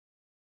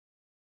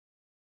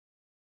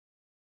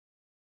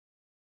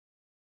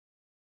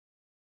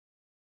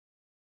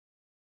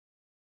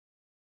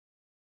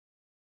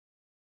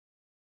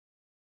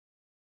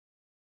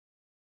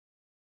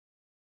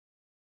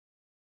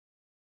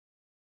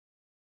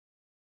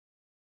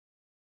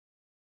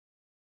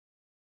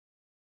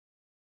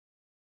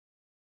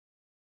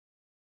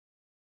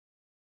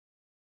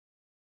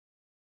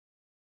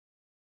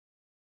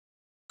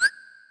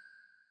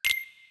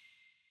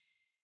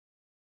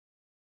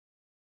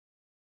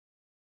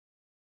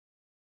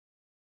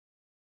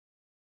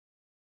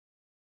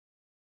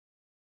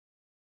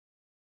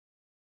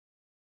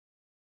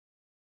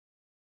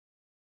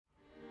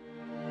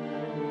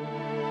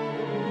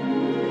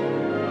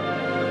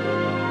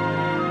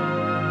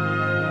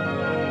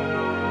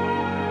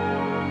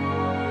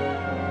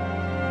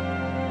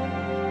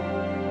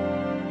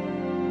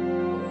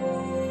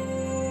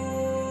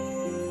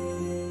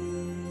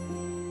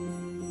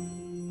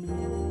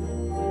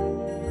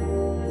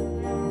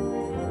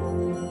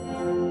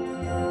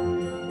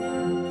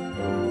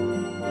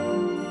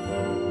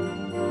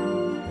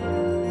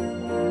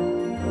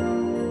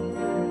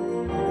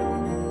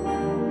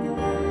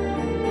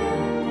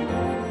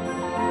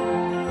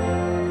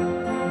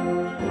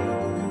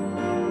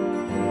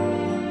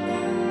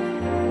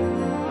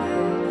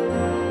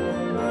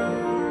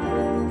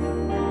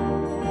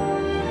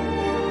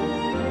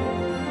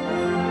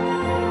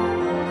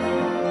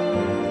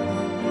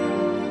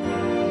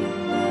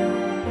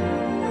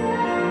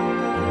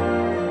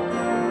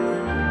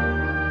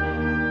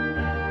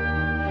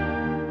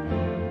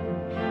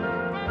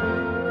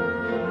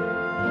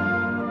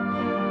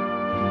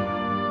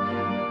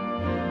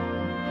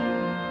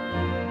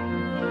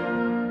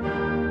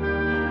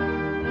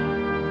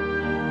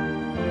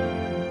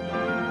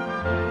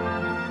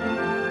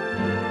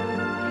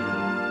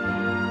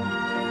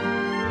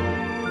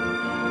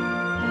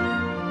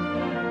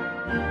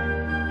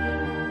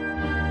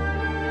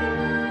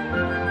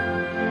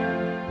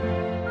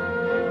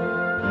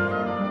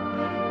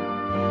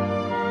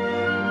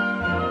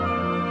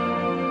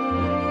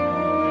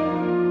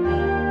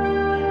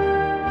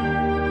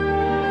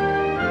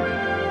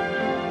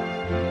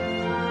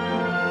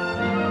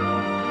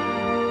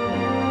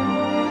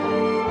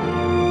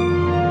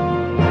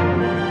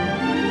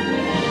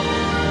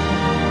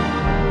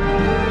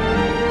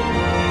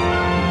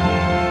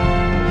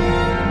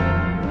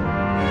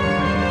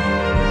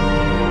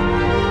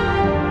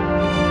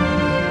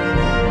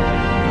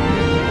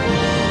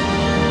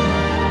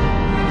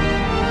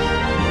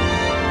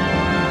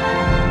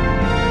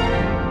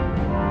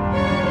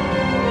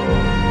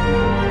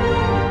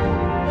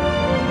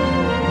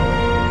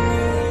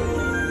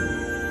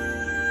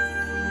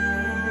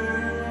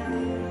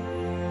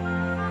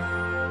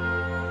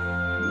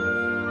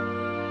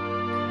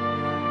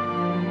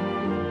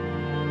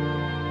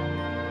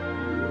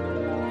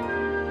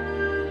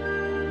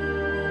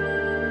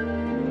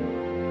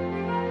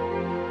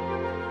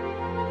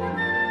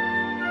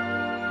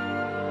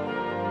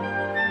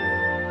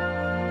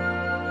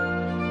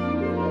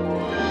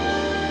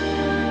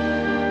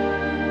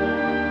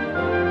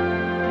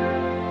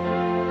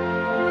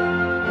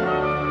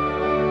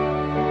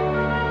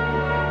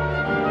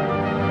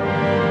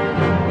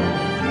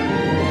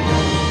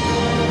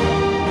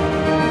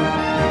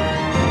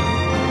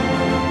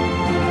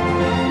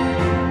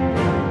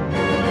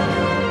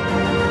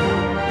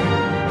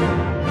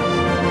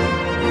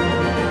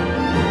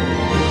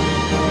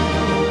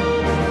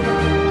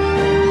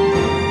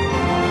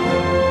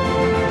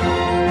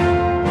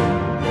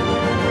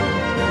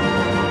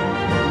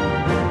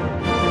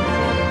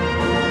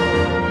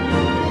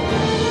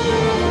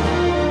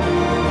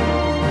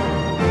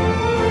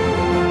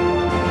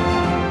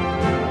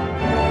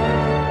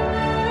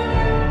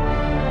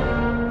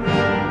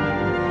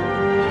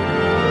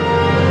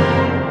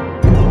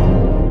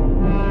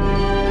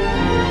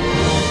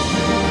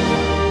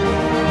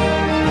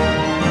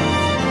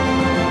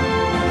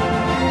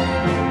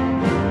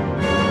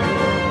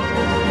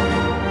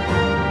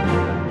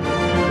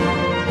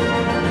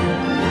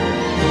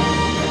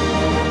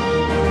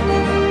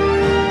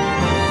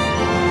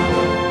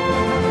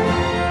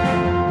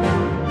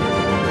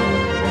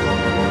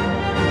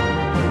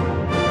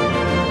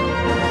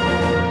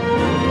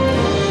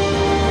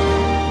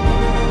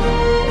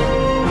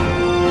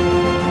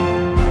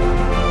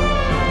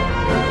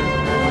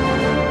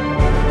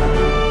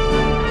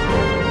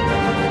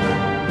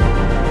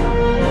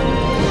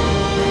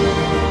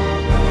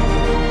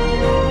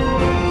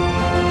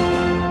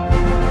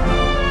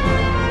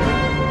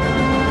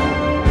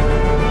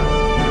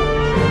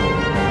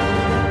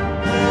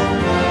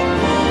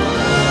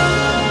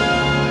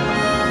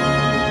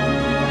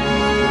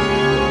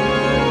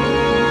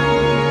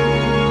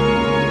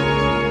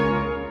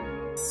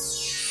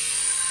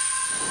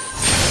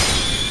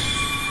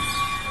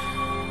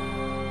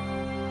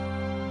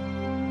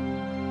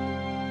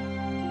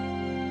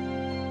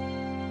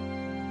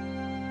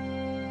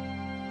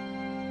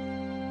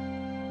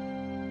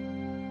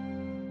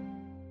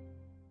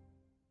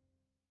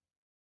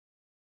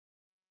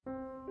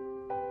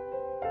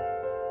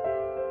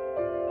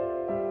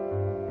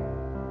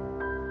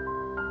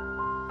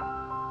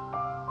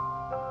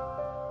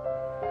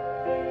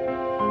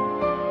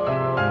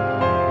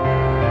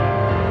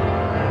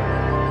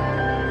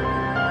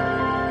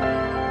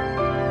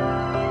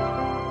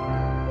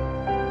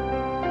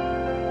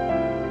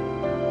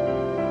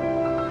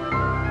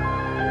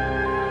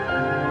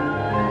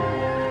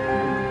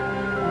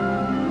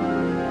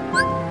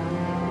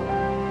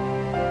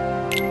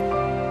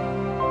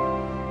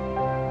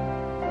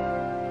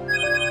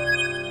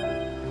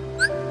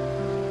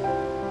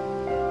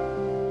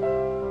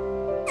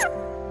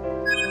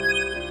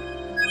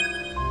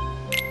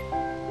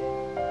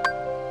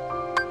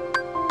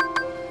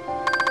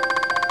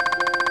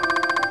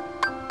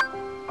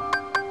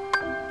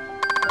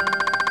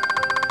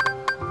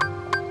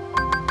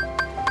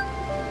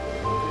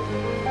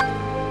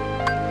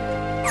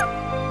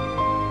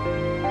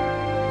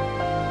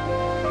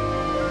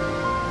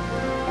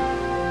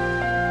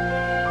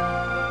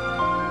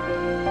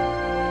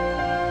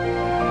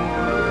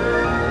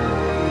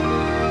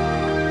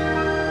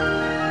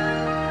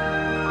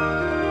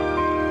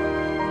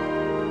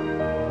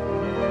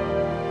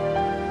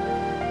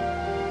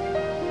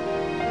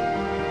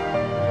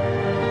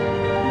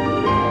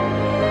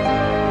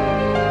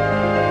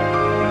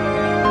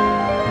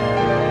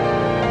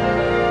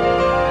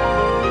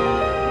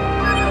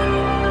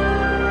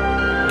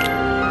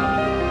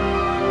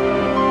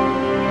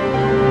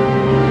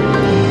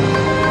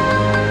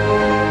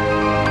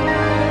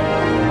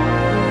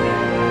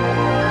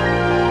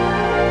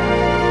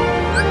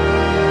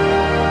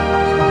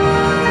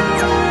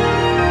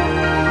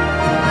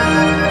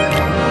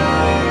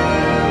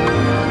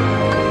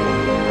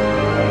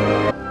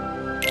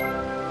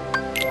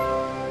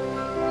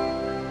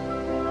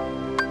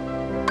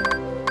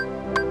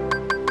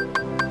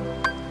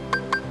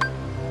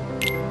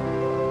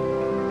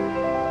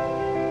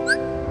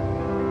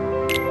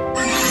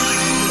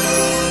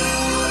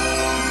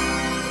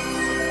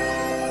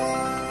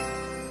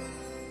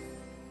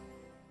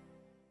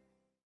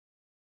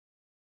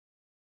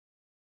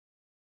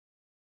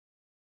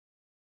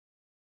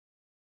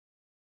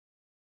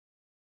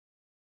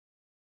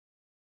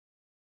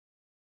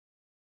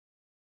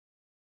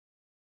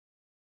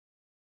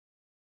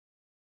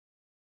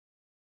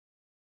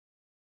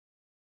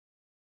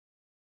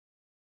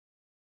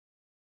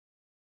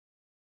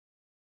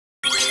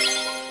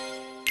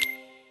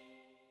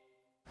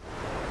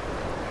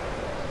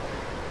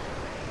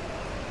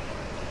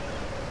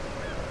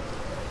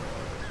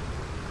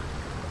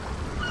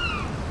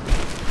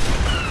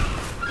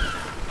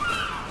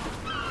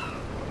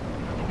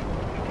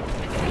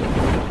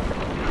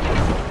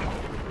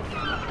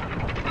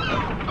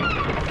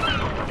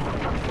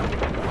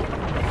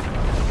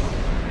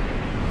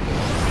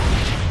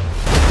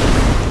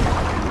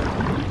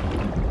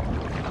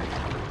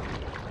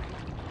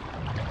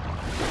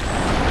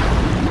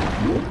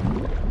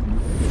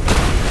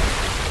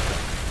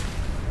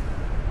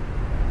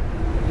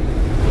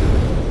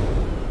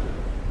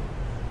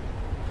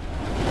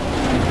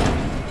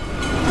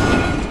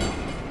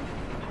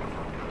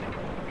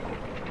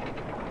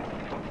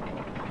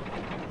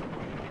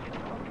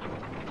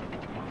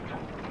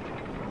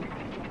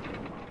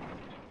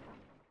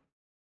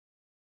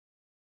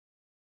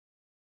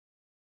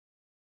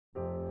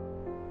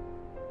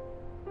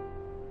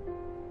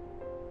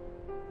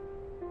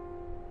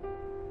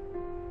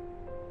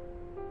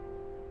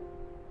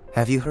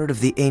Have you heard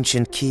of the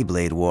ancient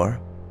Keyblade War?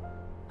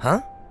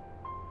 Huh?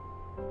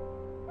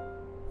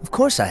 Of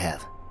course I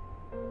have.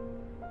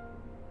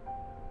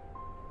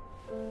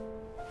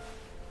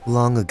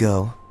 Long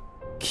ago,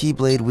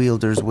 Keyblade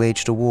wielders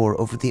waged a war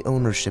over the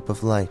ownership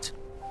of light.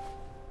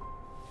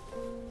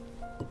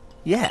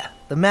 Yeah,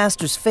 the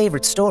Master's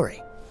favorite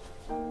story.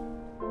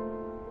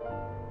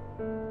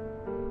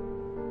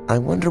 I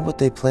wonder what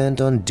they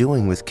planned on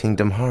doing with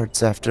Kingdom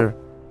Hearts after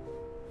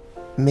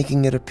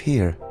making it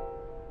appear.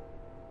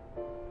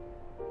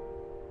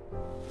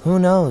 Who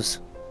knows?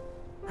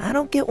 I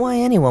don't get why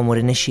anyone would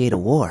initiate a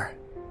war.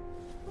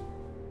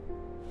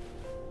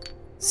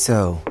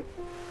 So,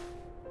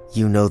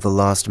 you know the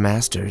Lost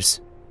Masters?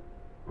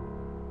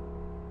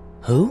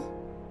 Who?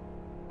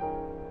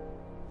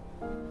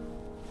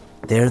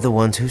 They're the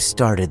ones who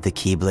started the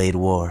Keyblade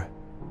War.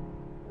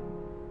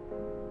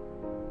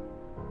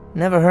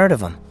 Never heard of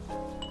them.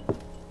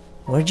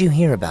 Where'd you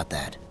hear about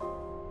that?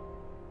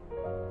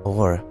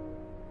 Or,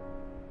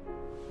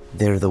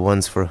 they're the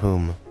ones for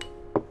whom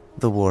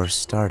the war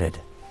started.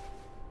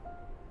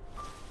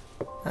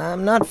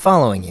 I'm not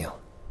following you.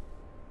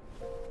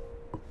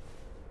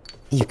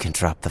 You can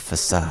drop the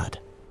facade.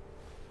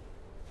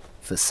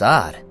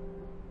 Facade?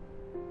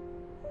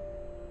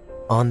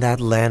 On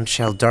that land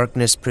shall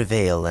darkness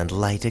prevail and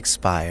light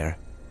expire.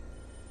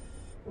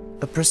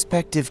 A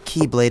prospective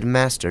Keyblade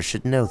master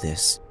should know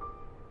this.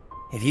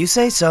 If you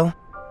say so.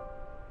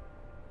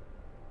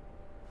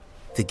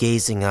 The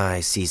gazing eye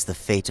sees the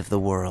fate of the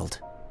world.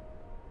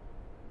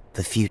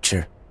 The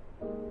future.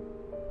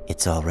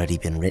 It's already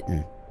been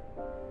written.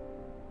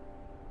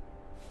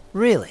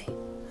 Really?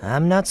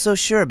 I'm not so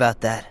sure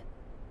about that.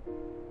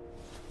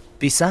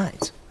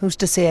 Besides, who's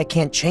to say I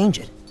can't change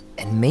it?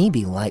 And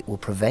maybe light will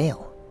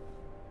prevail.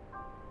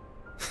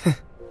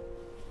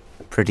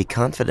 Pretty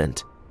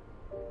confident.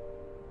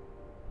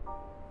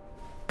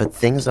 But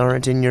things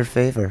aren't in your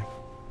favor.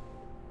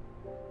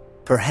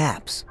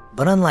 Perhaps,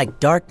 but unlike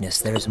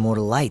darkness, there is more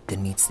to light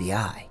than meets the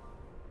eye.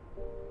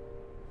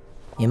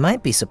 You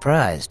might be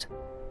surprised.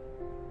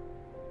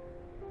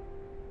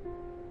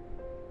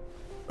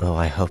 Oh,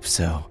 I hope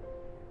so.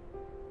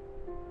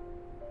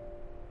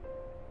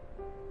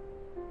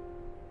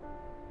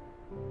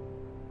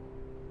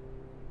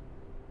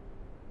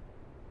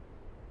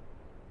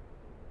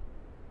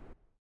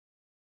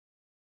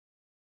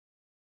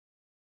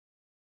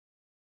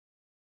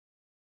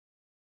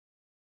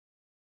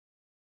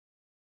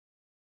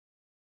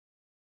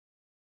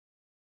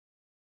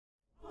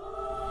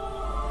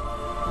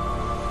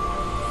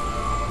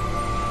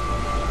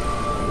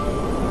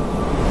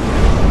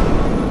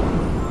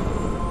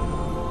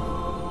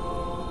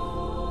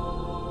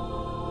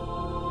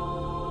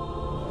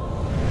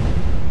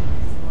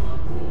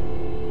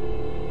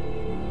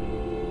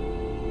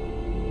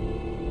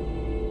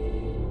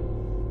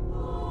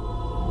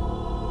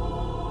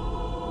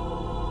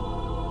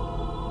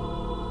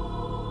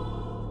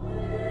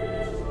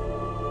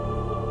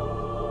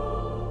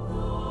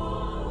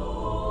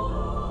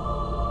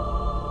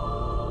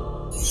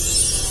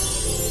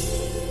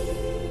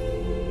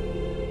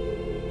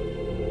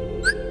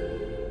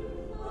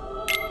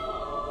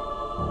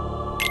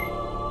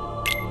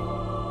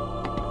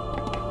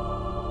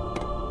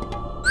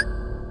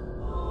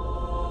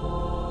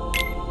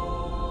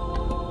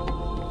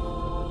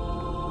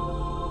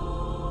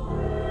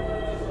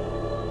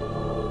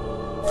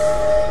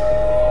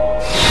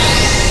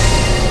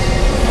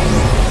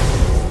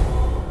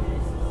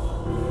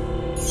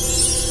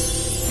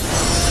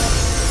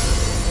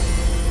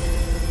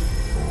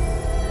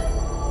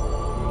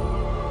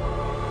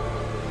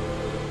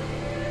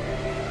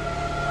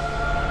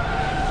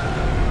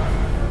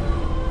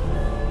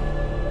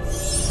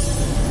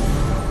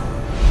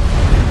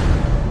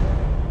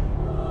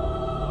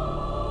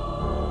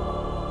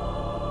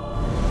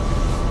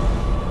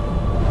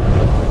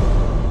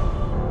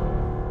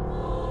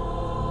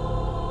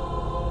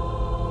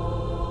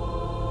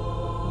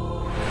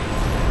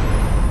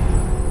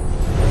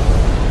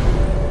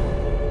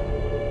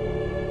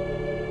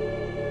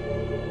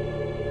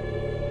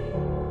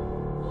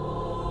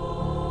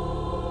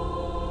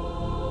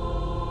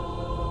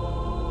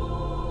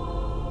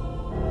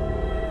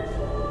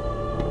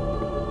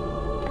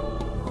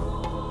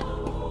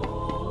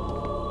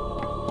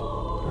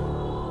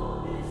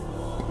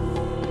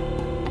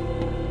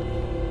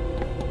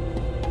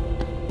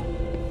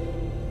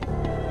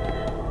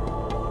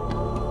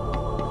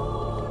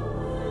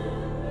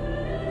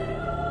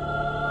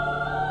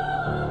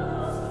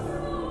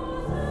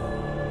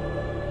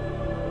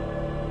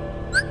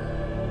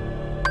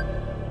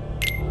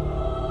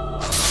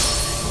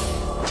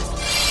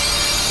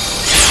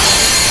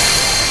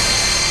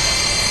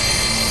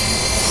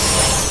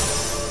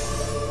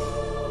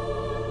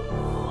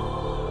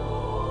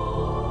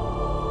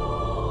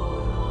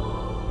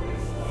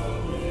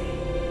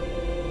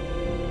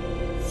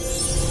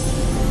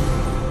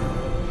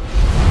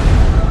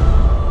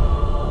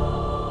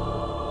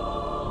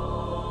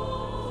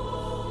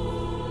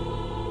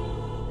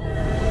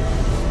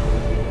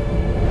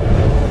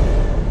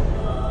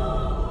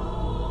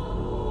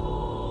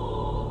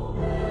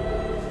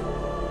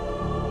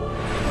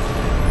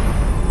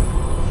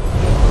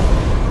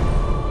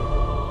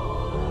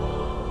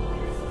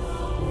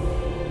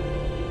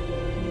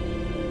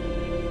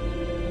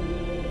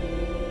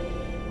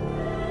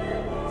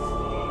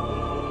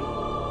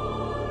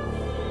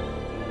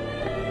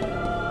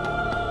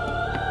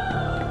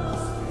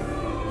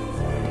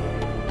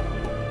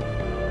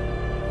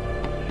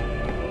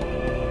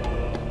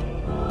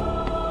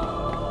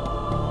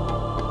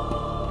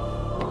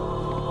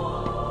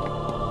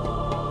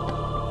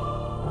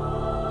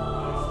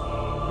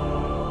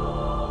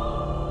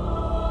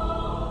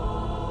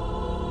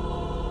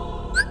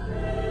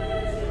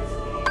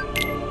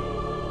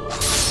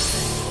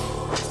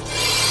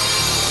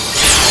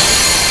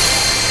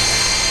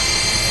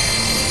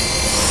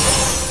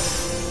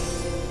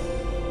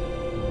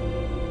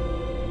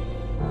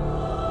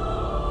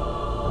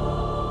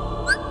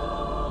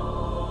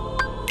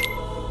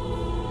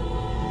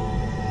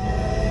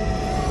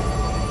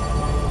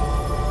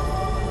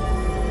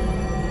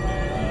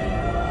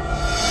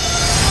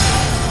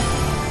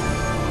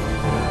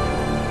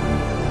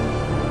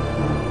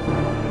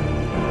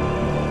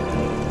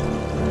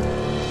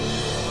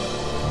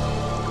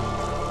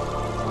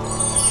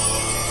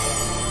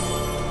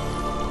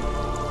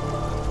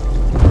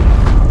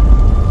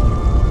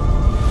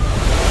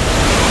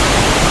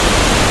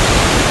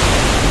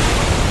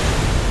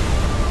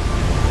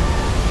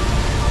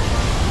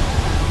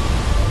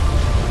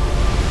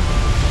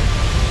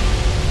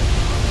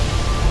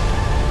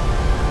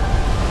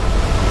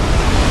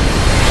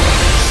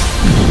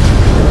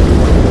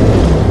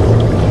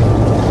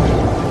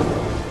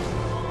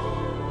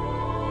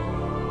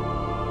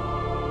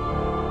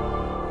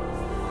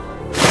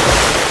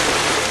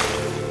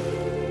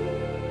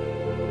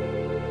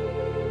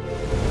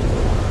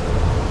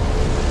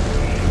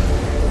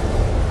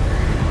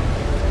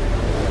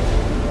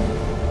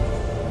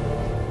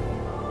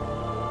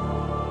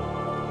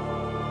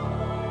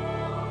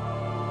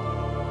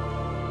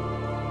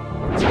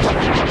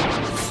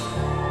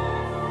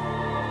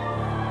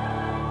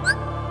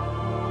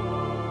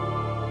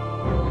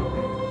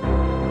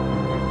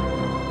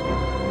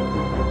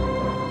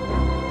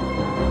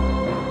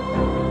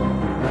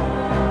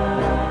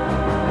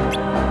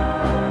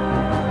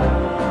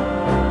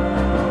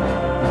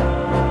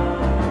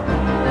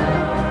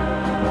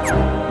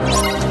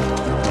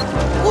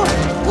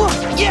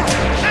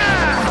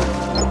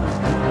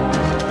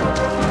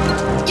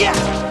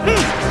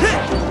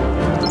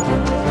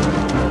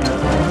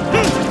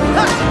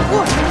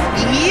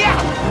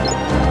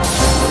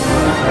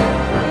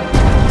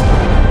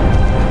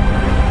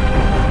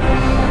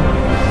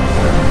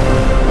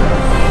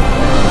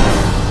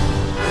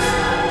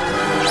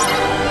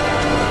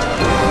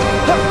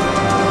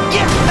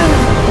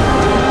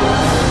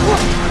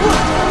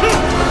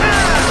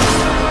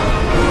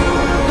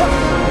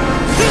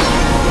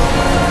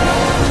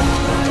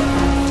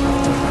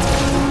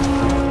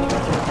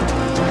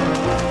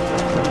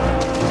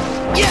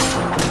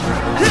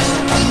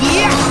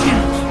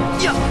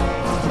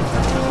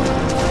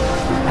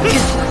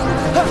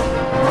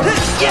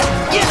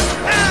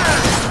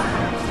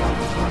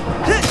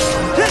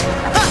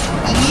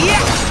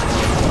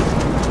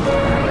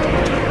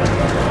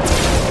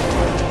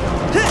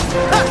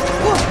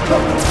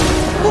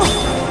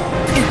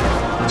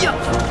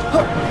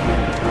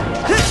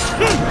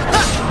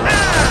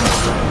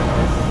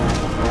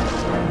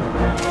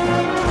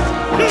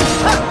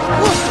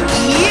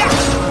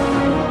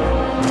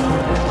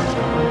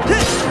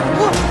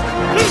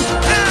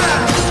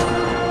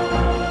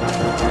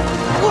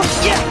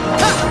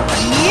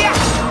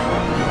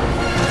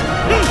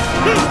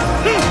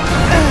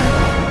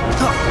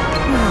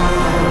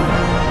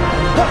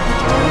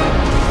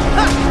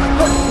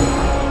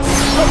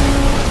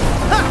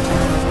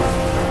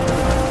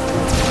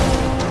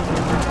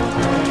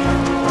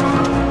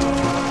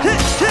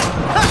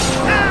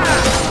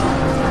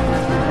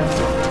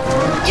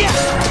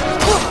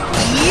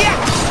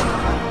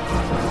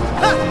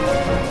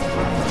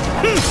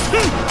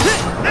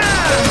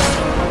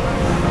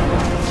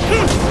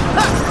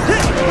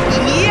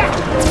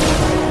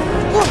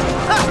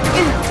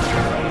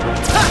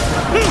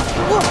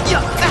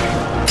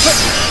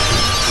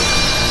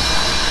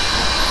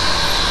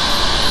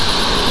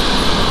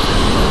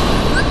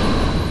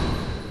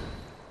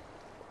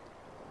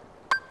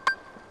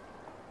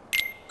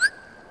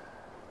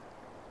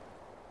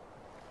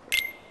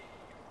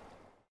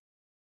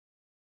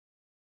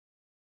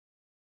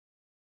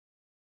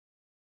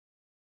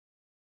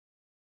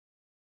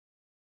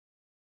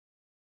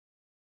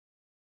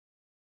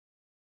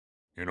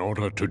 In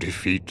order to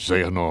defeat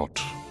Xehanort,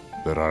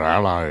 there are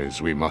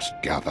allies we must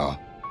gather,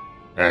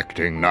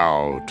 acting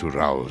now to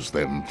rouse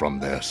them from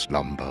their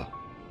slumber.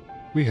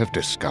 We have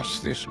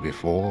discussed this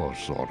before,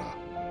 Sora.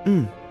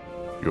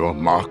 Your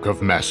Mark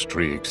of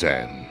Mastery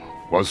exam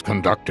was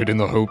conducted in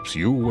the hopes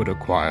you would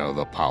acquire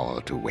the power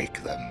to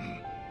wake them.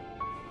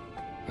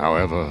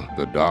 However,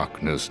 the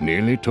darkness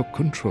nearly took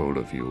control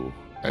of you,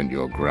 and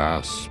your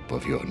grasp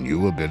of your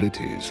new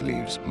abilities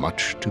leaves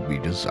much to be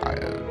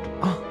desired.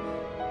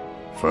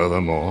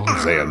 Furthermore,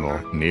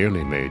 Xehanort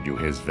nearly made you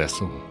his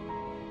vessel,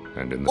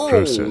 and in the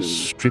process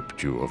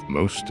stripped you of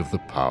most of the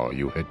power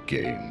you had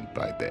gained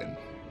by then.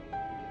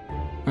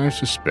 I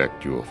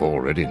suspect you have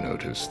already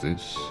noticed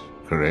this,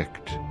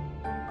 correct?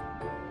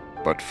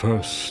 But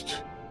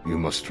first, you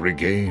must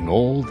regain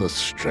all the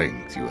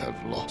strength you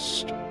have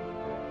lost.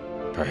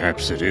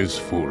 Perhaps it is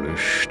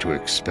foolish to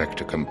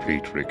expect a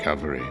complete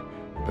recovery,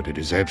 but it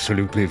is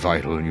absolutely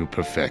vital you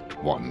perfect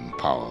one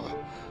power,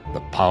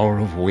 the power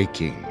of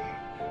waking,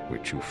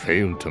 which you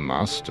failed to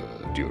master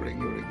during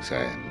your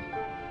exam.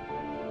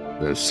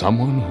 There's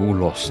someone who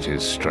lost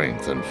his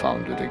strength and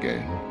found it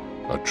again,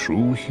 a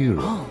true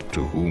hero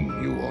to whom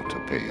you ought to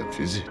pay a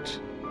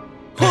visit.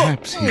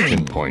 Perhaps he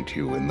can point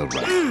you in the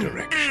right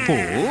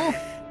direction.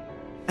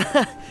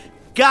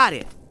 Got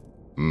it.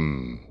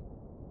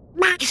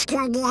 Master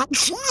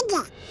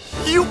Yoda.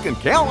 You can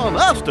count on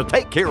us to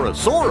take care of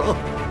Sora.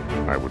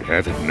 I would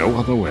have it no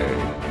other way.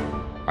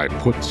 I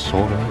put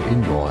Sora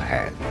in your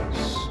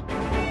hands.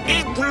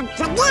 And don't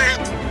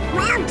forget,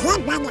 we'll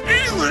keep an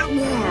eye on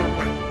you.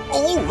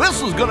 Oh,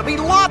 this is gonna be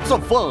lots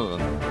of fun.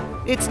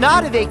 It's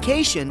not a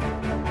vacation.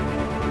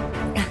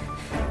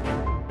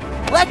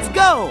 Let's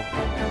go!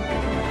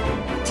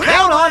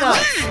 Count on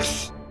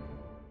us!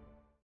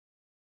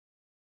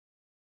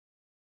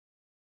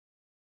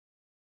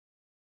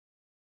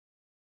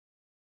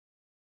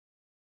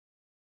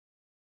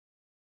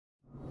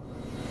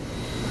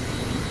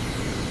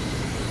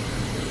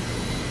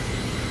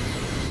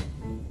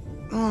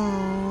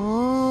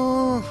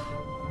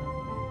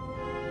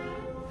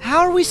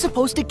 How are we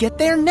supposed to get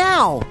there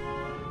now?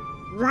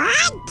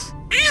 What?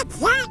 I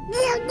thought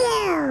you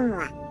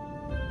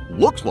knew.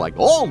 Looks like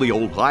all the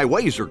old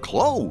highways are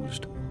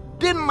closed.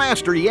 Didn't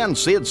Master Yen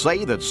Sid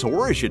say that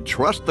Sora should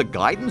trust the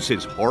guidance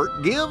his heart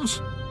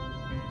gives?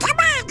 Come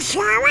on,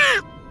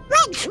 Sora.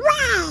 Which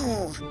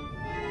way?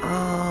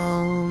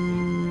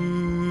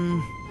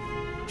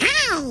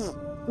 Hey,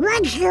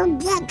 would you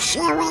get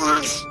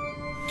serious?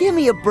 Give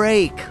me a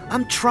break.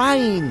 I'm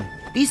trying.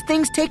 These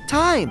things take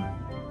time.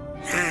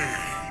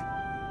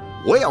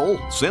 Well,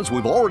 since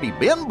we've already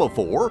been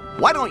before,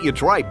 why don't you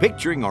try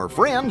picturing our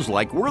friends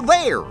like we're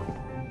there?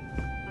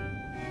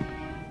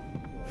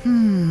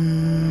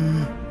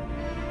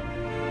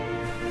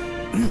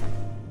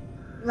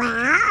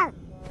 Well?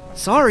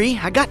 Sorry,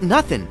 I got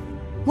nothing.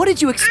 What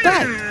did you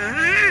expect?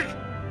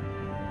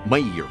 May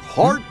your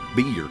heart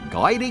be your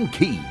guiding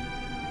key.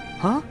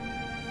 Huh?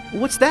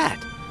 What's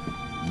that?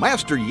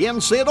 Master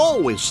Yen Sid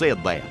always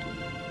said that,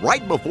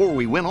 right before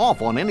we went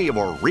off on any of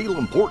our real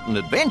important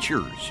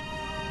adventures.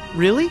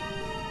 Really?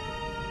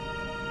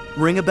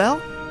 Ring a bell?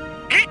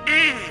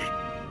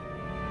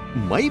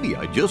 Maybe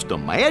I just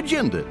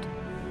imagined it.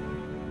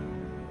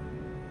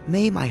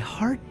 May my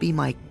heart be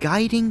my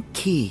guiding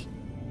key.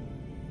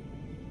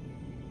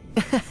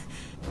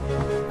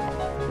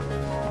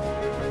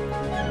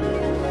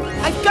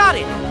 I've got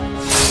it!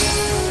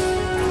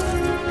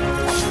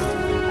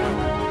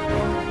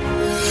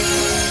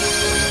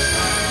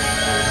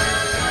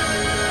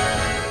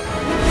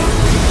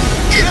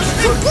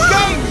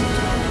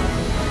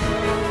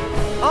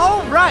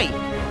 All right!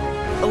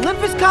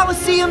 Olympus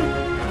Coliseum,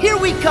 here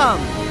we come!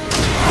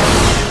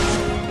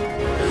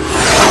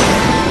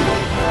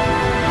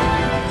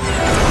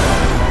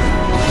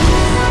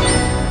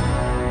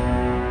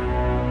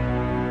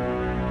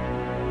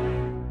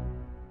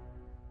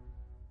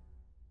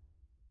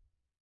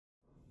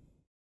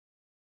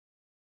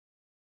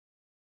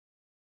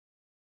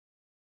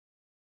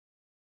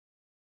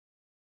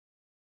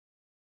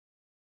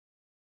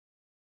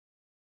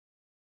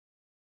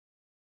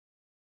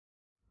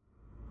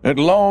 At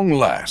long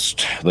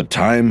last, the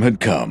time had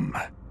come.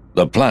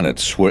 The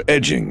planets were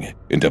edging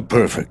into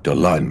perfect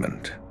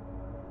alignment.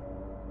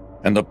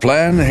 And the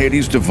plan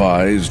Hades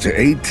devised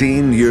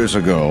 18 years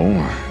ago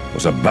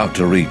was about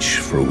to reach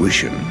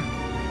fruition.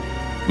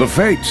 The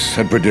Fates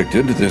had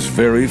predicted this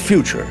very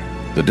future,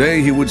 the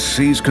day he would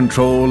seize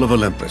control of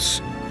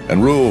Olympus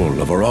and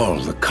rule over all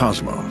the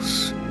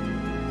cosmos.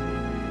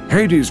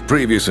 Hades'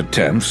 previous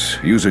attempts,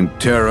 using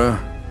Terra,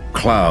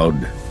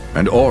 Cloud,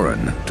 and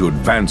Orin to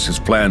advance his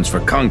plans for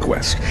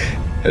conquest,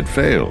 had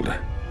failed.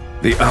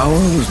 The hour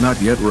was not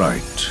yet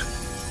right.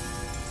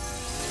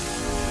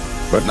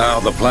 But now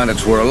the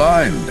planets were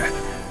aligned,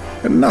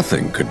 and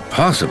nothing could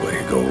possibly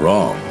go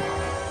wrong.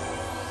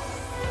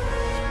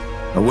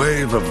 A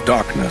wave of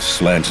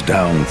darkness lanced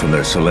down from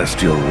their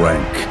celestial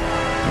rank,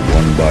 and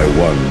one by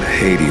one,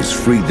 Hades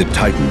freed the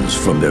Titans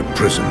from their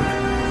prison.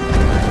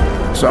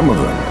 Some of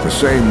them, the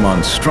same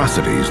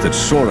monstrosities that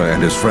Sora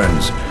and his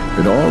friends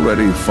had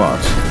already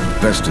fought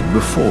and bested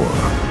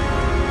before.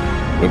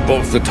 With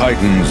both the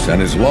Titans and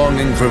his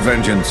longing for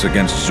vengeance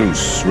against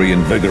Zeus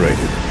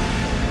reinvigorated,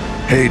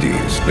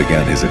 Hades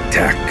began his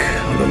attack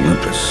on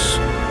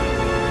Olympus.